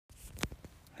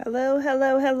Hello,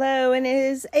 hello, hello, and it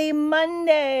is a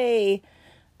Monday.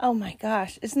 Oh my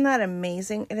gosh, isn't that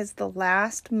amazing? It is the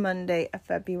last Monday of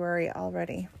February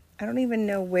already. I don't even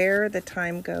know where the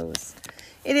time goes.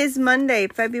 It is Monday,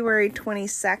 February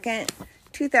 22nd,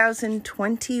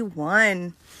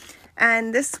 2021.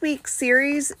 And this week's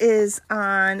series is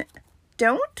on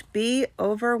Don't Be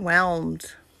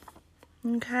Overwhelmed.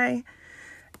 Okay?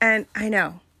 And I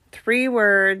know, 3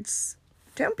 words,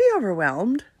 don't be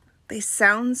overwhelmed. They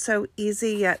sound so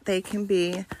easy, yet they can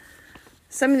be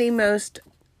some of the most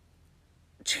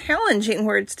challenging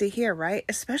words to hear, right?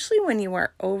 Especially when you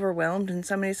are overwhelmed and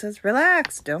somebody says,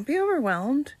 relax, don't be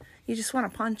overwhelmed. You just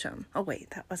want to punch them. Oh,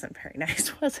 wait, that wasn't very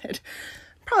nice, was it?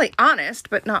 Probably honest,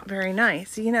 but not very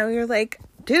nice. You know, you're like,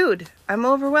 dude, I'm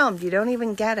overwhelmed. You don't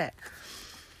even get it.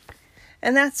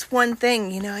 And that's one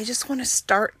thing, I just want to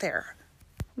start there.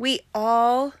 We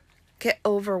all get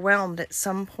overwhelmed at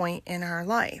some point in our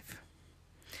life.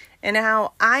 And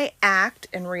how I act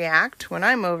and react when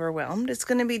I'm overwhelmed is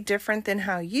going to be different than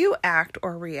how you act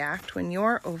or react when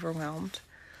you're overwhelmed.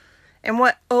 And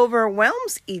what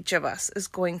overwhelms each of us is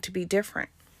going to be different.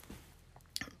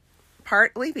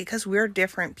 Partly because we're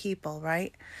different people,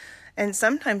 right? And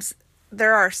sometimes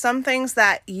there are some things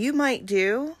that you might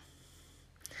do,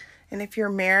 and if you're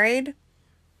married,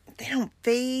 they don't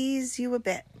faze you a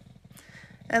bit.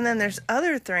 And then there's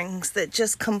other things that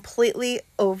just completely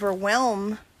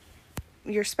overwhelm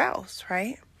your spouse,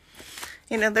 right?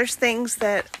 There's things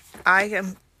that I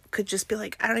could just be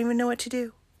like, I don't even know what to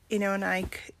do, and I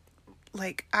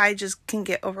just can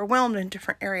get overwhelmed in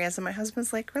different areas. And my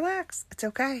husband's like, relax, it's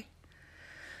okay.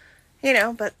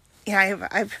 But yeah,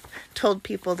 I've told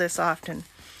people this often.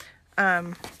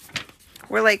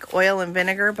 We're like oil and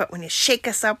vinegar, but when you shake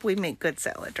us up, we make good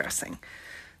salad dressing.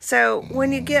 So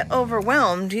when you get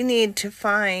overwhelmed, you need to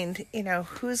find,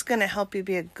 who's going to help you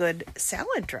be a good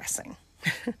salad dressing.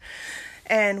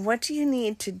 And what do you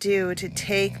need to do to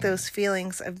take those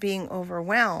feelings of being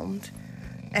overwhelmed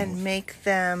and make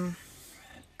them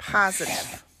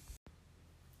positive?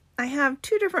 I have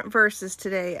 2 different verses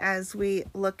today as we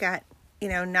look at,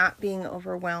 not being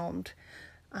overwhelmed.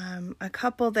 A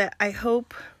couple that I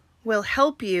hope will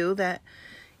help you that,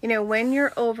 when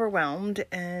you're overwhelmed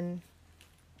and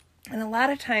a lot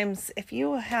of times if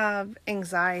you have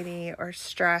anxiety or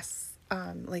stress,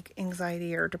 like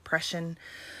anxiety or depression,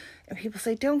 and people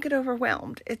say, don't get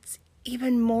overwhelmed. It's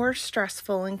even more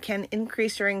stressful and can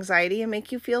increase your anxiety and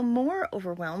make you feel more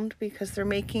overwhelmed because they're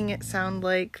making it sound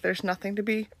like there's nothing to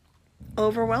be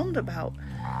overwhelmed about.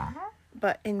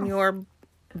 But in your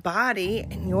body,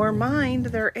 in your mind,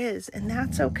 there is, and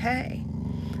that's okay.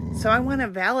 So I want to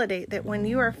validate that when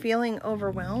you are feeling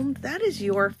overwhelmed, that is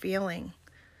your feeling.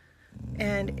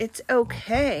 And it's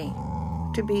okay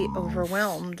to be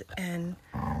overwhelmed. And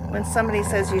when somebody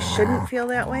says you shouldn't feel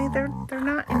that way, they're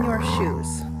not in your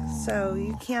shoes. So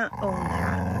you can't own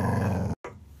that.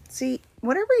 See,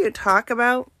 whatever you talk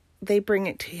about, they bring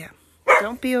it to you.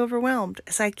 Don't be overwhelmed.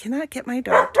 As I cannot get my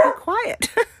dog to be quiet.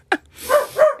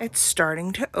 It's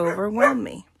starting to overwhelm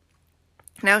me.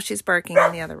 Now she's barking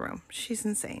in the other room. She's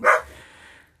insane.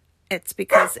 It's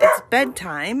because it's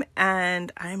bedtime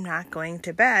and I'm not going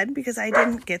to bed because I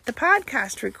didn't get the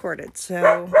podcast recorded.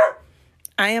 So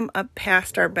I am up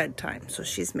past our bedtime. So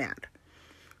she's mad,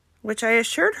 which I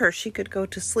assured her she could go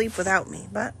to sleep without me.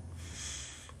 But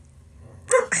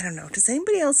I don't know. Does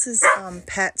anybody else's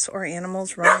pets or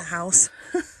animals run the house?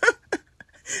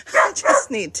 I just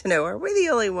need to know. Are we the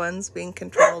only ones being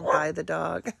controlled by the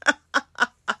dog?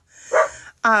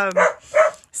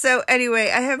 So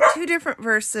anyway, I have 2 different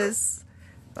verses.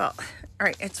 Well, all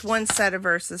right, it's one set of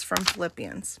verses from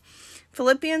Philippians.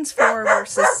 Philippians 4,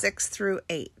 verses 6 through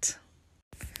 8.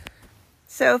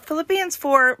 So Philippians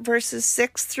 4, verses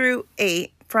 6 through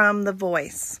 8 from The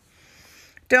Voice.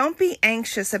 Don't be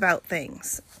anxious about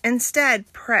things.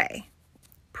 Instead, pray.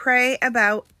 Pray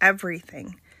about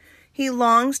everything. He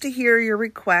longs to hear your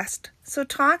request, so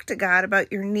talk to God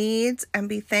about your needs and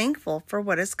be thankful for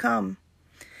what has come.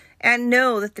 And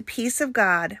know that the peace of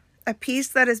God, a peace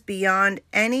that is beyond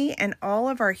any and all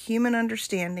of our human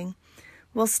understanding,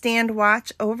 will stand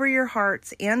watch over your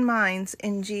hearts and minds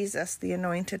in Jesus, the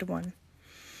Anointed One.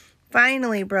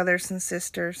 Finally, brothers and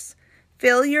sisters,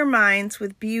 fill your minds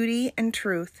with beauty and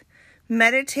truth.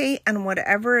 Meditate on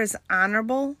whatever is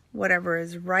honorable, whatever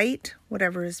is right,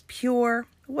 whatever is pure,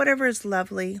 whatever is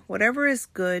lovely, whatever is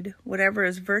good, whatever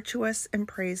is virtuous and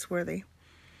praiseworthy.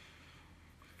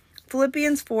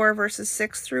 Philippians 4, verses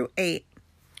 6 through 8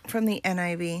 from the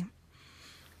NIV.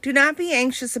 Do not be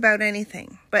anxious about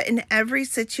anything, but in every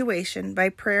situation, by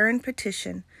prayer and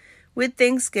petition, With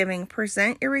thanksgiving,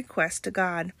 present your request to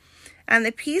God. And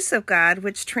the peace of God,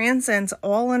 which transcends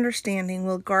all understanding,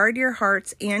 will guard your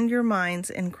hearts and your minds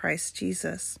in Christ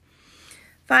Jesus.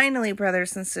 Finally,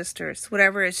 brothers and sisters,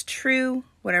 whatever is true,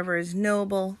 whatever is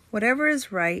noble, whatever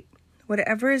is right,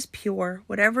 whatever is pure,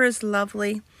 whatever is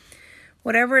lovely,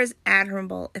 whatever is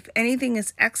admirable, if anything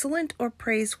is excellent or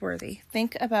praiseworthy,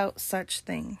 think about such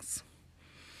things.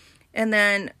 And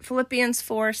then Philippians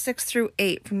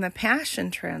 4:6-8 from the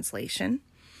Passion Translation.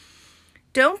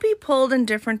 Don't be pulled in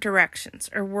different directions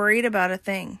or worried about a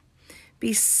thing.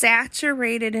 Be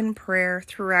saturated in prayer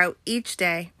throughout each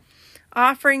day,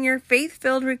 offering your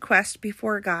faith-filled request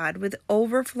before God with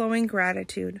overflowing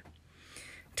gratitude.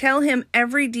 Tell Him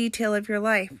every detail of your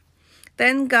life.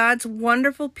 Then God's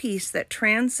wonderful peace that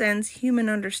transcends human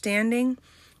understanding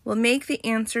will make the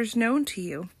answers known to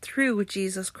you through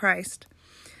Jesus Christ.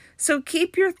 So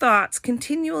keep your thoughts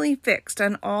continually fixed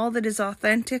on all that is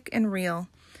authentic and real,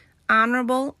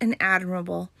 honorable and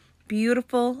admirable,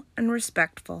 beautiful and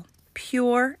respectful,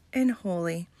 pure and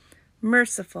holy,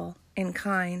 merciful and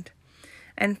kind.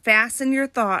 And fasten your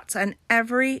thoughts on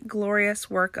every glorious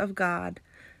work of God,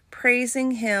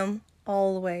 praising Him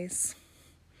always.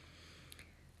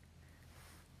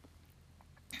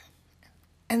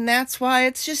 And that's why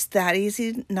it's just that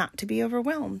easy not to be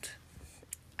overwhelmed.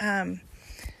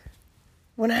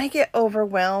 When I get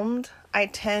overwhelmed, I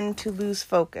tend to lose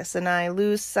focus and I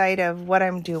lose sight of what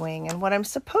I'm doing and what I'm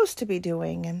supposed to be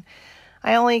doing. And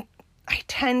I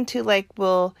tend to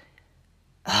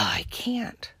I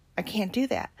can't do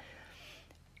that.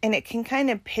 And it can kind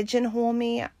of pigeonhole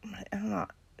me. I'm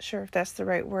not sure if that's the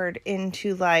right word,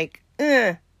 into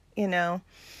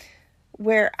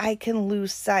where I can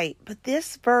lose sight. But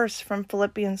this verse from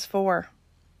Philippians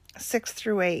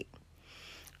 4:6-8,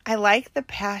 I like the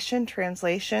Passion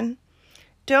Translation.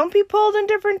 Don't be pulled in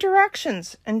different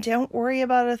directions and don't worry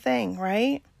about a thing,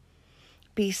 right?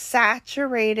 Be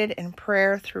saturated in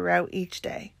prayer throughout each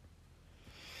day,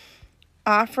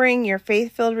 offering your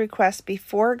faith-filled requests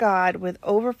before God with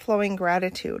overflowing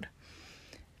gratitude.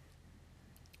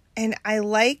 And I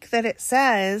like that it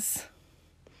says,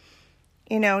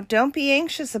 don't be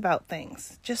anxious about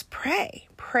things. Just pray.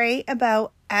 Pray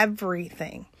about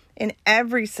everything in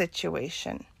every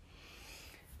situation.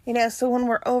 So when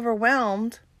we're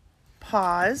overwhelmed,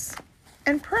 pause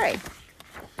and pray.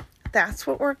 That's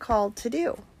what we're called to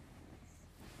do.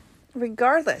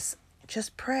 Regardless,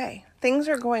 just pray. Things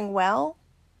are going well,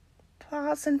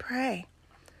 pause and pray.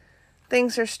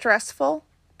 Things are stressful,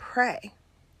 pray.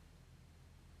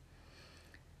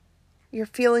 You're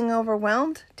feeling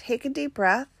overwhelmed, take a deep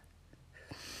breath.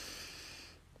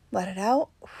 Let it out.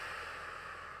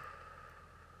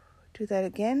 Do that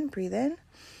again. Breathe in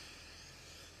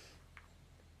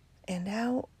and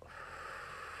out.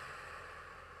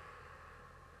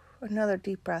 Another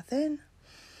deep breath in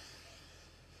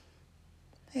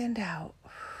and out.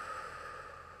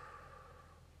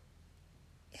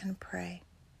 And pray.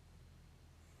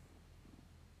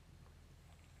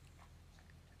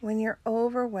 When you're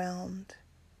overwhelmed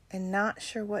and not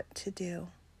sure what to do,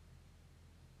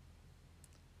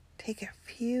 take a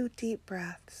few deep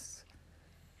breaths,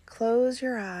 close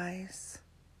your eyes,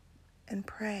 and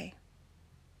pray.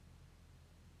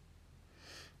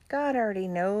 God already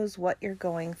knows what you're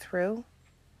going through,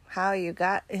 how you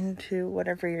got into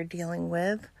whatever you're dealing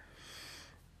with.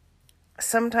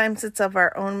 Sometimes it's of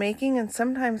our own making, and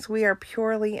sometimes we are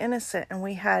purely innocent and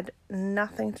we had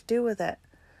nothing to do with it.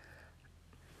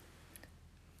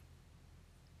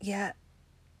 Yet,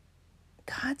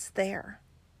 God's there.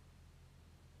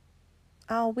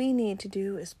 All we need to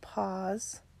do is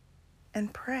pause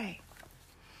and pray.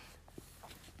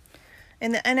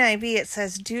 In the NIV, it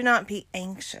says, do not be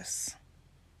anxious.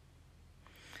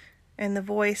 And the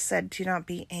voice said, do not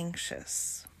be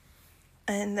anxious.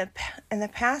 And the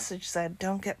passage said,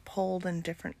 don't get pulled in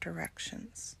different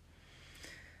directions.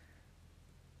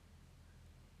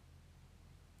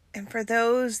 And for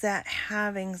those that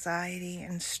have anxiety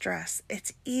and stress,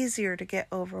 it's easier to get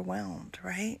overwhelmed,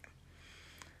 right?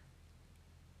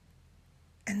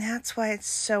 And that's why it's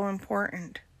so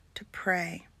important to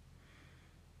pray.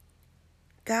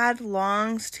 God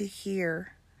longs to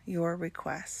hear your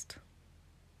request.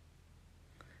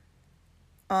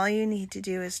 All you need to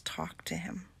do is talk to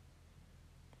Him.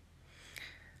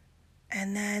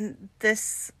 And then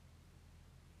this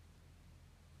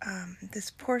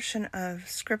portion of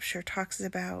Scripture talks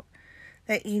about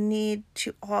that you need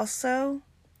to also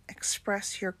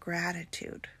express your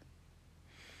gratitude.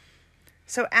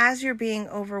 So as you're being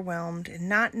overwhelmed and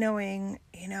not knowing,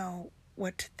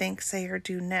 what to think, say, or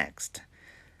do next,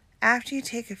 after you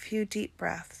take a few deep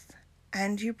breaths,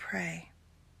 and you pray,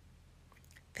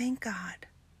 thank God.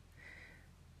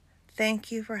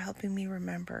 Thank you for helping me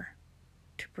remember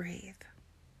to breathe.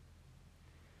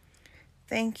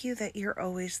 Thank you that you're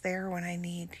always there when I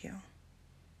need you.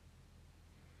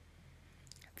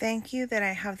 Thank you that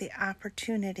I have the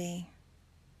opportunity,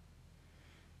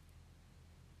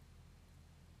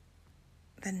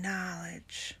 the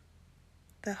knowledge,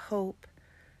 the hope,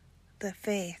 the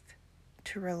faith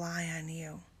to rely on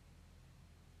you.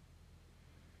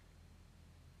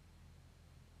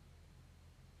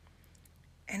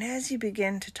 And as you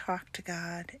begin to talk to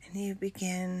God and you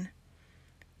begin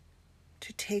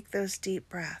to take those deep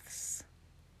breaths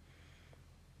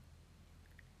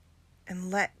and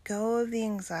let go of the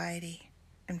anxiety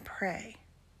and pray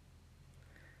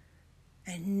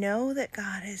and know that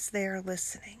God is there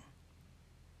listening,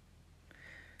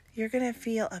 you're going to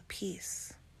feel a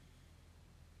peace.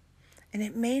 And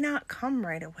it may not come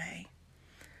right away.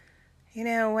 You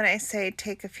know, when I say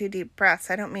take a few deep breaths,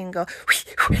 I don't mean go,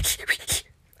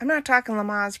 I'm not talking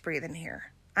Lamaze breathing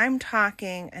here. I'm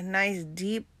talking a nice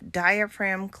deep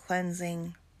diaphragm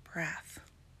cleansing breath.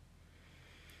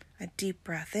 A deep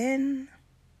breath in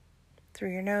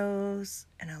through your nose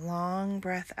and a long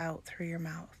breath out through your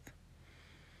mouth.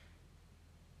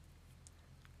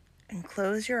 And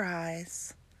close your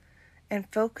eyes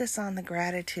and focus on the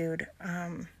gratitude.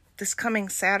 This coming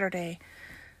Saturday,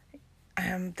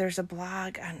 there's a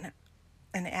blog on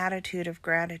an attitude of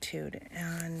gratitude,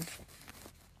 and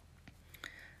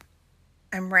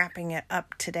I'm wrapping it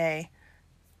up today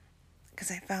because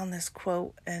I found this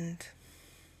quote, and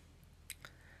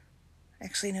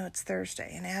actually, no, it's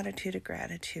Thursday, an attitude of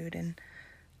gratitude, and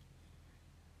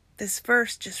this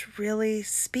verse just really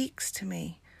speaks to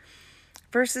me.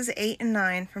 Verses 8 and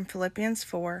 9 from Philippians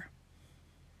 4.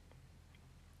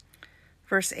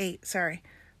 Verse 8,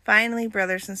 Finally,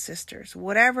 brothers and sisters,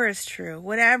 whatever is true,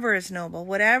 whatever is noble,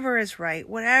 whatever is right,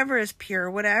 whatever is pure,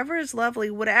 whatever is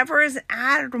lovely, whatever is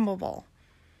admirable,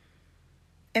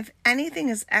 if anything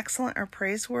is excellent or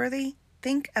praiseworthy,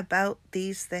 think about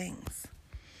these things.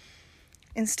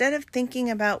 Instead of thinking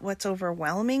about what's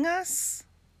overwhelming us,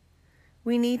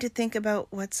 we need to think about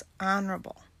what's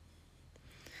honorable.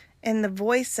 And the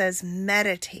voice says,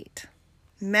 meditate.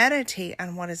 Meditate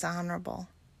on what is honorable.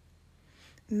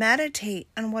 Meditate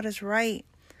on what is right.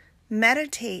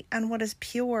 Meditate on what is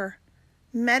pure.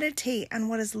 Meditate on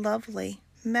what is lovely.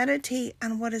 Meditate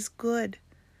on what is good.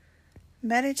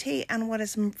 Meditate on what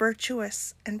is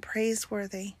virtuous and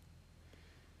praiseworthy.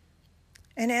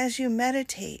 And as you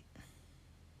meditate,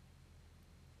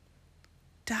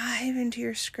 dive into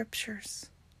your scriptures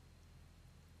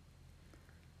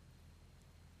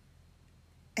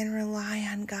and rely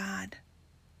on God.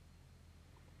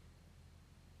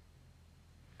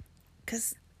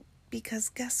 Because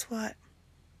guess what?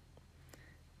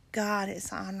 God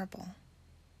is honorable.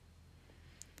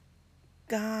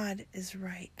 God is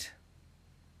right.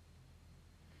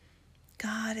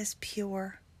 God is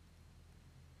pure.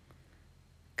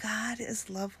 God is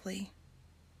lovely.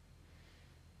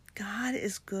 God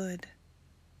is good.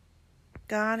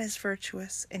 God is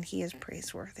virtuous, and He is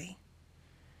praiseworthy.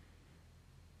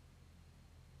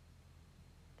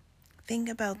 Think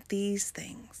about these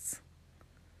things.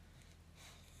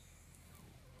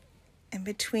 And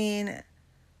between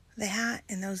that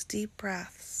and those deep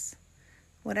breaths,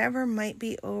 whatever might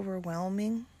be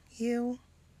overwhelming you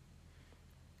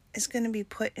is going to be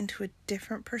put into a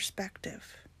different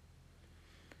perspective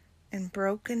and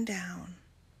broken down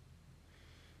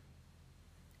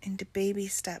into baby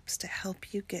steps to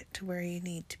help you get to where you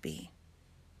need to be.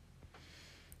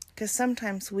 Because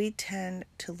sometimes we tend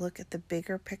to look at the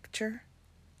bigger picture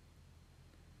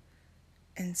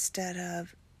instead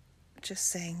of just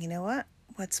saying, you know what?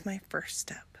 What's my first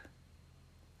step?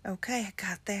 Okay, I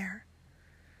got there.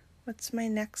 What's my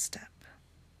next step?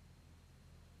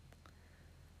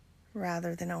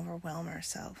 Rather than overwhelm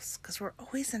ourselves, because we're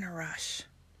always in a rush.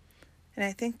 And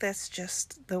I think that's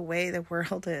just the way the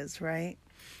world is, right?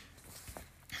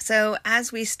 So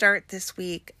as we start this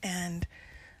week, and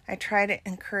I try to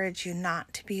encourage you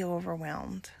not to be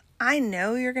overwhelmed. I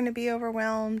know you're going to be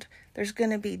overwhelmed. There's going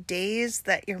to be days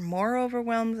that you're more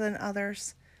overwhelmed than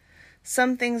others.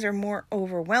 Some things are more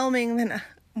overwhelming than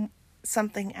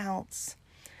something else.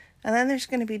 And then there's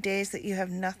going to be days that you have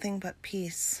nothing but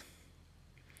peace.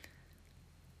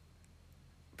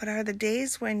 But are the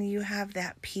days when you have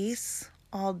that peace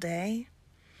all day,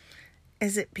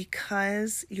 is it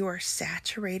because you are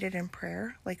saturated in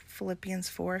prayer, like Philippians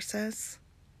 4 says?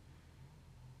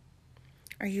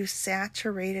 Are you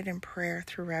saturated in prayer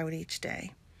throughout each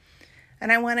day?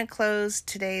 And I want to close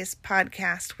today's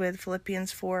podcast with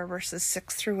Philippians 4 verses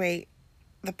 6 through 8.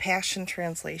 the Passion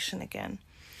Translation again.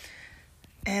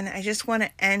 And I just want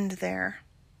to end there.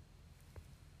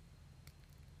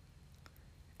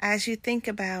 As you think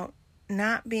about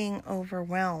not being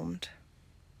overwhelmed,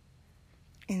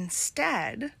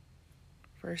 instead,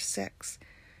 verse 6,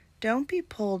 don't be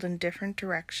pulled in different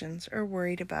directions or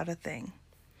worried about a thing.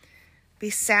 Be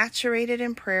saturated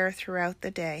in prayer throughout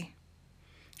the day,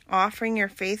 offering your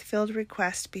faith-filled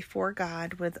requests before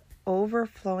God with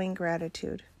overflowing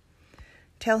gratitude.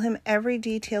 Tell Him every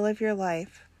detail of your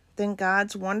life. Then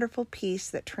God's wonderful peace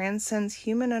that transcends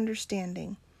human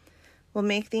understanding will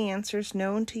make the answers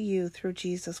known to you through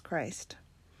Jesus Christ.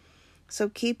 So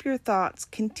keep your thoughts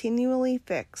continually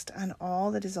fixed on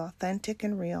all that is authentic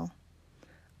and real,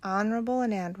 honorable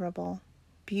and admirable,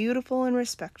 beautiful and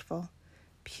respectful,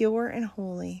 pure and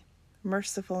holy,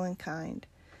 merciful and kind,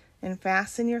 and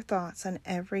fasten your thoughts on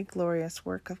every glorious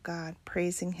work of God,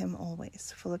 praising Him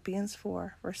always. Philippians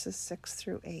 4, verses 6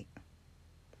 through 8.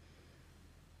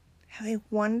 Have a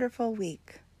wonderful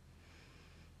week.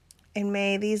 And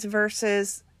may these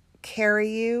verses carry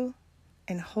you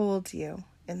and hold you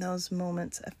in those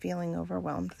moments of feeling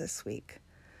overwhelmed this week.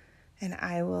 And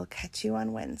I will catch you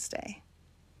on Wednesday.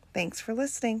 Thanks for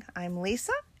listening. I'm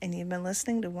Lisa, and you've been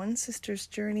listening to One Sister's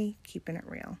Journey, Keeping It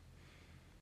Real.